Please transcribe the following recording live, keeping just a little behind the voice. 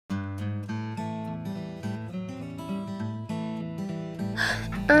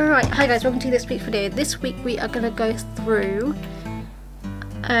Alright, hi guys, welcome to this week's video. This week we are going to go through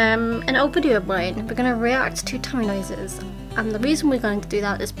an old video of mine. We're going to react to tummy noises, and the reason we're going to do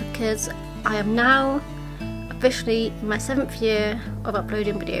that is because I am now officially in my 7th year of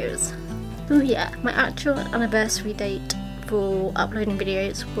uploading videos. Oh yeah, my actual anniversary date for uploading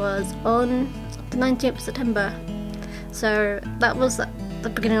videos was on the 19th of September, so that was the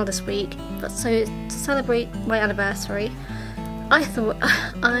beginning of this week. But so to celebrate my anniversary, I thought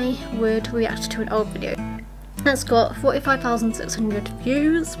I would react to an old video. It's got 45,600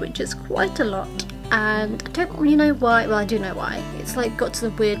 views, which is quite a lot, and I don't really know why. Well, I do know why. It's like got to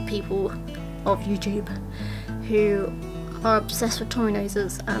the weird people of YouTube who are obsessed with tummy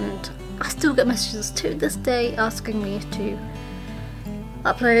noises, and I still get messages to this day asking me to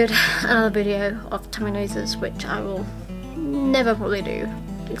upload another video of tummy noises, which I will never probably do,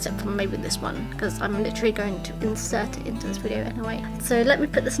 except for maybe this one, because I'm literally going to insert it into this video anyway. So let me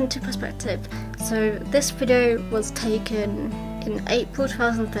put this into perspective. So this video was taken in April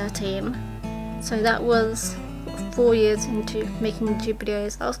 2013, so that was 4 years into making YouTube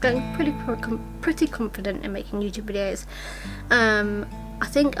videos. I was getting pretty confident in making YouTube videos. I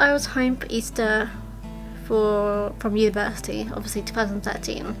think I was home for Easter from university, obviously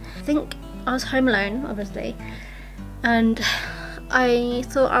 2013. I think I was home alone, obviously, and I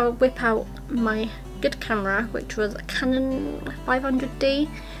thought I would whip out my good camera, which was a Canon 500D,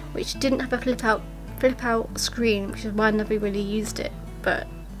 which didn't have a flip out screen, which is why I never really used it. But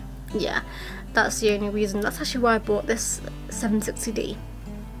yeah, that's the only reason. That's actually why I bought this 760D,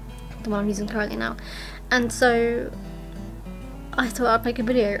 the one I'm using currently now. And so I thought I'd make a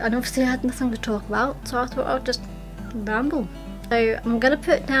video, and obviously I had nothing to talk about, so I thought I'd just ramble. So I'm gonna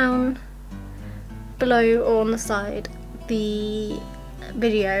put down below or on the side the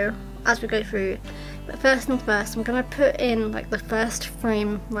video as we go through, but first things first, I'm going to put in like the first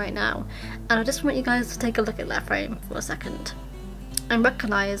frame right now, and I just want you guys to take a look at that frame for a second and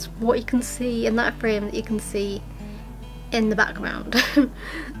recognise what you can see in that frame that you can see in the background.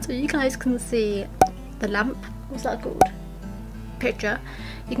 So you guys can see the lamp, what's that called? Picture.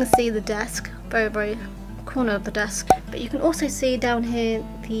 You can see the desk, very corner of the desk, but you can also see down here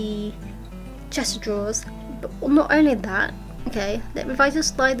the chest of drawers. But not only that, okay, if I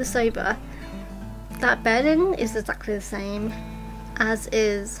just slide this over, that bedding is exactly the same as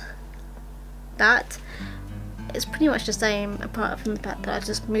is that. It's pretty much the same, apart from the fact that I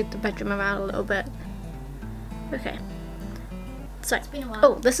just moved the bedroom around a little bit. Okay, so,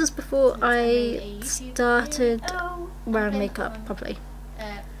 oh, this is before I started wearing makeup properly.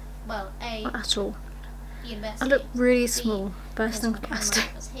 Not at all. I look really small, first thing first.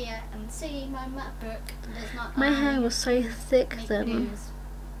 My hair was so thick then.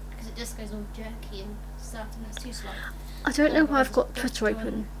 Because it just goes all jerky and stuff, and it's too slow. I don't know why I've got Twitter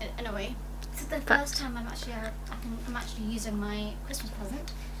open. Anyway, this is the first time I'm actually using my Christmas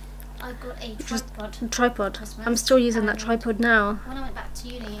present. I've got a tripod. I'm still using that tripod now. When I went back to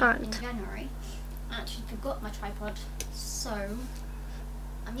uni in January, I actually forgot my tripod, so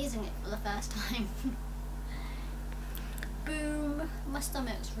I'm using it for the first time. Boom! My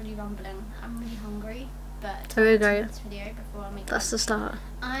stomach's really rumbling. I'm really hungry, but there we go. This video before I make That's the start.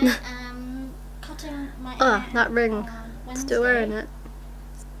 I am cutting my hair. That ring. Still wearing it.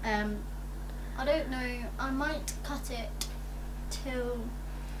 I don't know. I might cut it till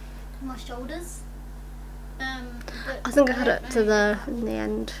my shoulders. But I think I cut it to the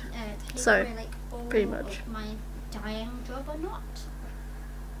end. So pretty much. My dyeing job or not,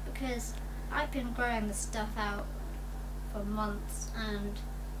 because I've been growing this stuff out for months, and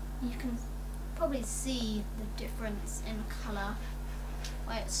you can probably see the difference in colour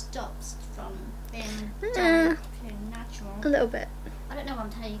where it stops from being natural. A little bit. I don't know why I'm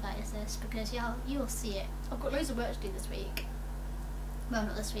telling you guys this, because you'll see it. I've got loads of work to do this week. Well,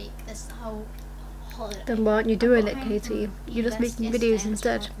 not this week, this whole holiday. Then why aren't you doing it, Katie? You're just making videos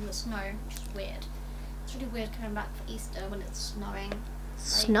instead. From the snow, which is weird. It's really weird coming back for Easter when it's snowing.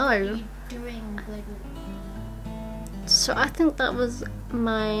 Snow? What are you doing, So I think that was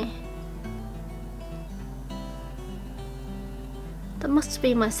that must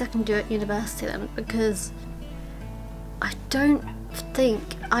be my second year at university then, because I don't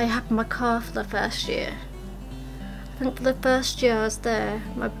think I had my car for the first year. I think for the first year I was there,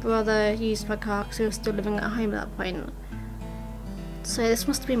 my brother used my car because he was still living at home at that point. So this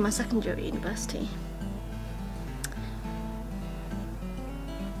must have been my second year at university.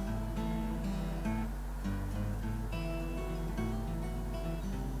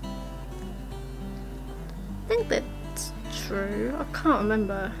 I think that's true. I can't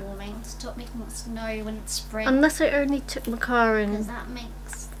remember. Warming. Stop making it snow when it's spring. Unless I only took my car in Because that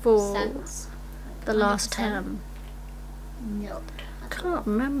makes for sense. the last 100%. term. Nope. Can't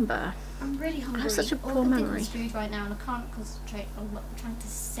remember. I'm really hungry. I have such a All poor I can memory. think is food right now, and I can't concentrate on what I'm trying to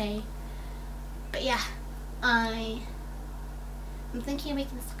say. But yeah, I'm thinking of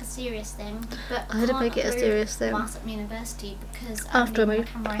making this like a serious thing. But I didn't make it a serious thing. Whilst at university, because After I my moved,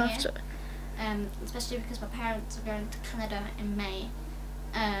 camera after. here. Especially because my parents are going to Canada in May.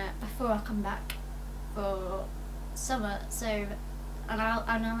 Before I come back for summer, so and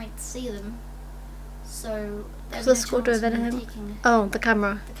I wait to see them. So there's The no school chance drove of me anything? taking Oh, the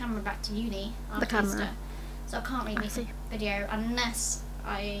camera. the camera back to uni after The camera. Easter. So I can't really I make see. a video unless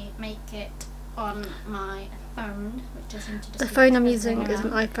I make it on my phone, which I seem to just The keep phone I'm flipping using is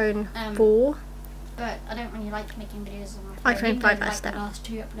an around. iPhone 4. But I don't really like making videos on my phone. iPhone Even though, 5S like, the now. last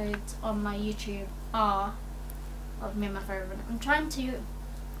 2 uploads on my YouTube are of me and my phone. I'm trying to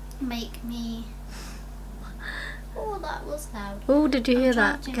make me... Oh, that was loud. Oh, did you I'm hear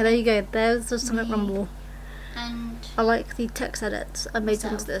trying that? to Okay, there you go. There's the Sonic me Rumble. And I like the text edits I made So,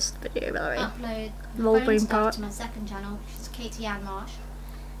 into this video, by the way. upload The whole phone brain stuff part. to my second channel, which is Katie and Marsh,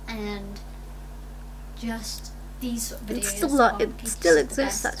 and just these sort of videos. on It Katiesjustthebest. still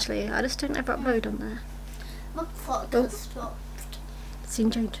exists actually. I just don't ever upload on there. My clock Oh. has stopped.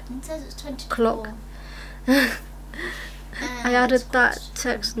 Scene change. It says it's 20 to Clock. 4. I added that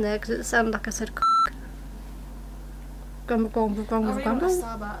text in there because it sounded like I said cock. Grumble, grumble, I grumble, really want a grumble.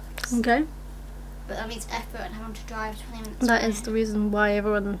 Starbucks, Okay. but that means effort and having to drive 20 minutes That away. is the reason why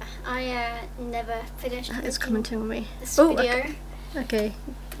everyone I never finished is commenting on me. this Oh, video. Okay.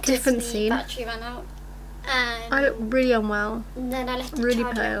 because Different the scene. battery ran out, and I look really unwell. then I left it really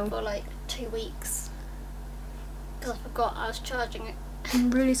charging pale. for like 2 weeks because I forgot I was charging it.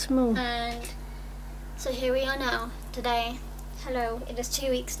 I'm really small. And so here we are now, today. Hello, it is 2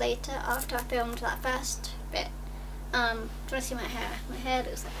 weeks later after I filmed that first bit. Do you want to see my hair? My hair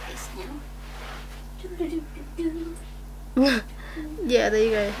looks like this now. Yeah, there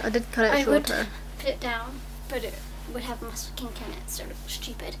you go. I did cut it I would shorter. put it down, but it would have muscle kink in it, so it looks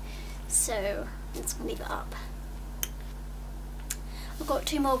stupid. So I'm just going to leave it up. I've got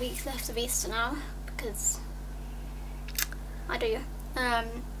 2 more weeks left of Easter now, because I do. And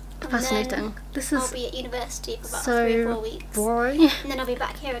Fascinating. then This I'll is be at university for about so 3 or 4 weeks. boring. And then I'll be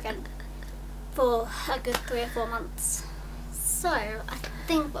back here again for a good 3 or 4 months. So I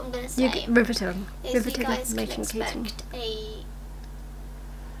think what I'm going to say Riveting. is you Riveting guys can making Katie. expect a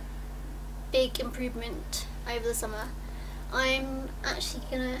big improvement over the summer. I'm actually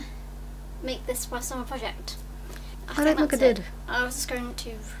going to make this my summer project. I don't think I that's it. did. I was just going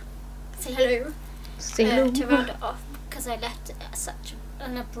to say hello. See you. To round it off, because I left it at such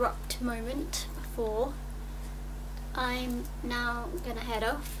an abrupt moment before. I'm now gonna head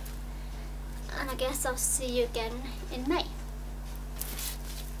off, and I guess I'll see you again in May.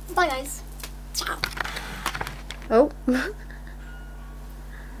 Bye guys. Ciao. Oh. Man,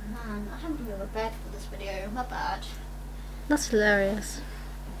 I haven't been prepared for this video. My bad. That's hilarious.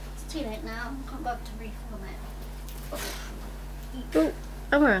 It's too late now. I can't bother to refilm it. Oh,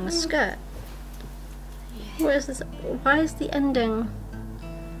 I'm wearing a skirt. Yeah. What is this? Why is the ending?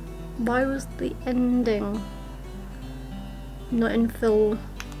 Why was the ending not in full?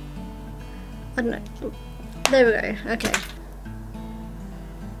 I don't know. There we go. Okay.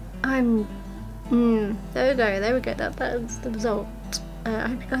 There we go. That is the result. I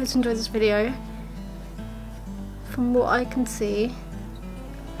hope you guys enjoyed this video. From what I can see,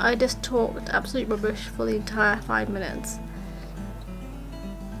 I just talked absolute rubbish for the entire 5 minutes.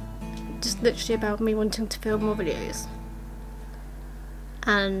 Just literally about me wanting to film more videos.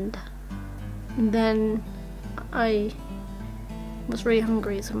 And then I was really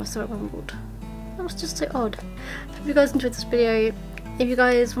hungry, so my stomach rumbled. That was just so odd. Hope you guys enjoyed this video. If you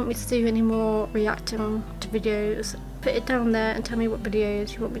guys want me to do any more reacting to videos, put it down there and tell me what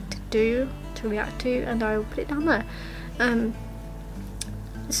videos you want me to do to react to, and I will put it down there.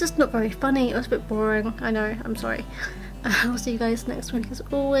 It's just not very funny. It was a bit boring. I know. I'm sorry. I'll see you guys next week as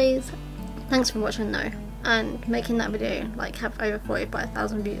always. Thanks for watching though, and making that video like have over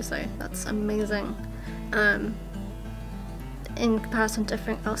 45,000 views, so that's amazing. In comparison to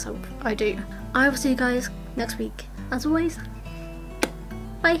everything else I do. I will see you guys next week as always.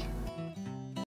 Bye.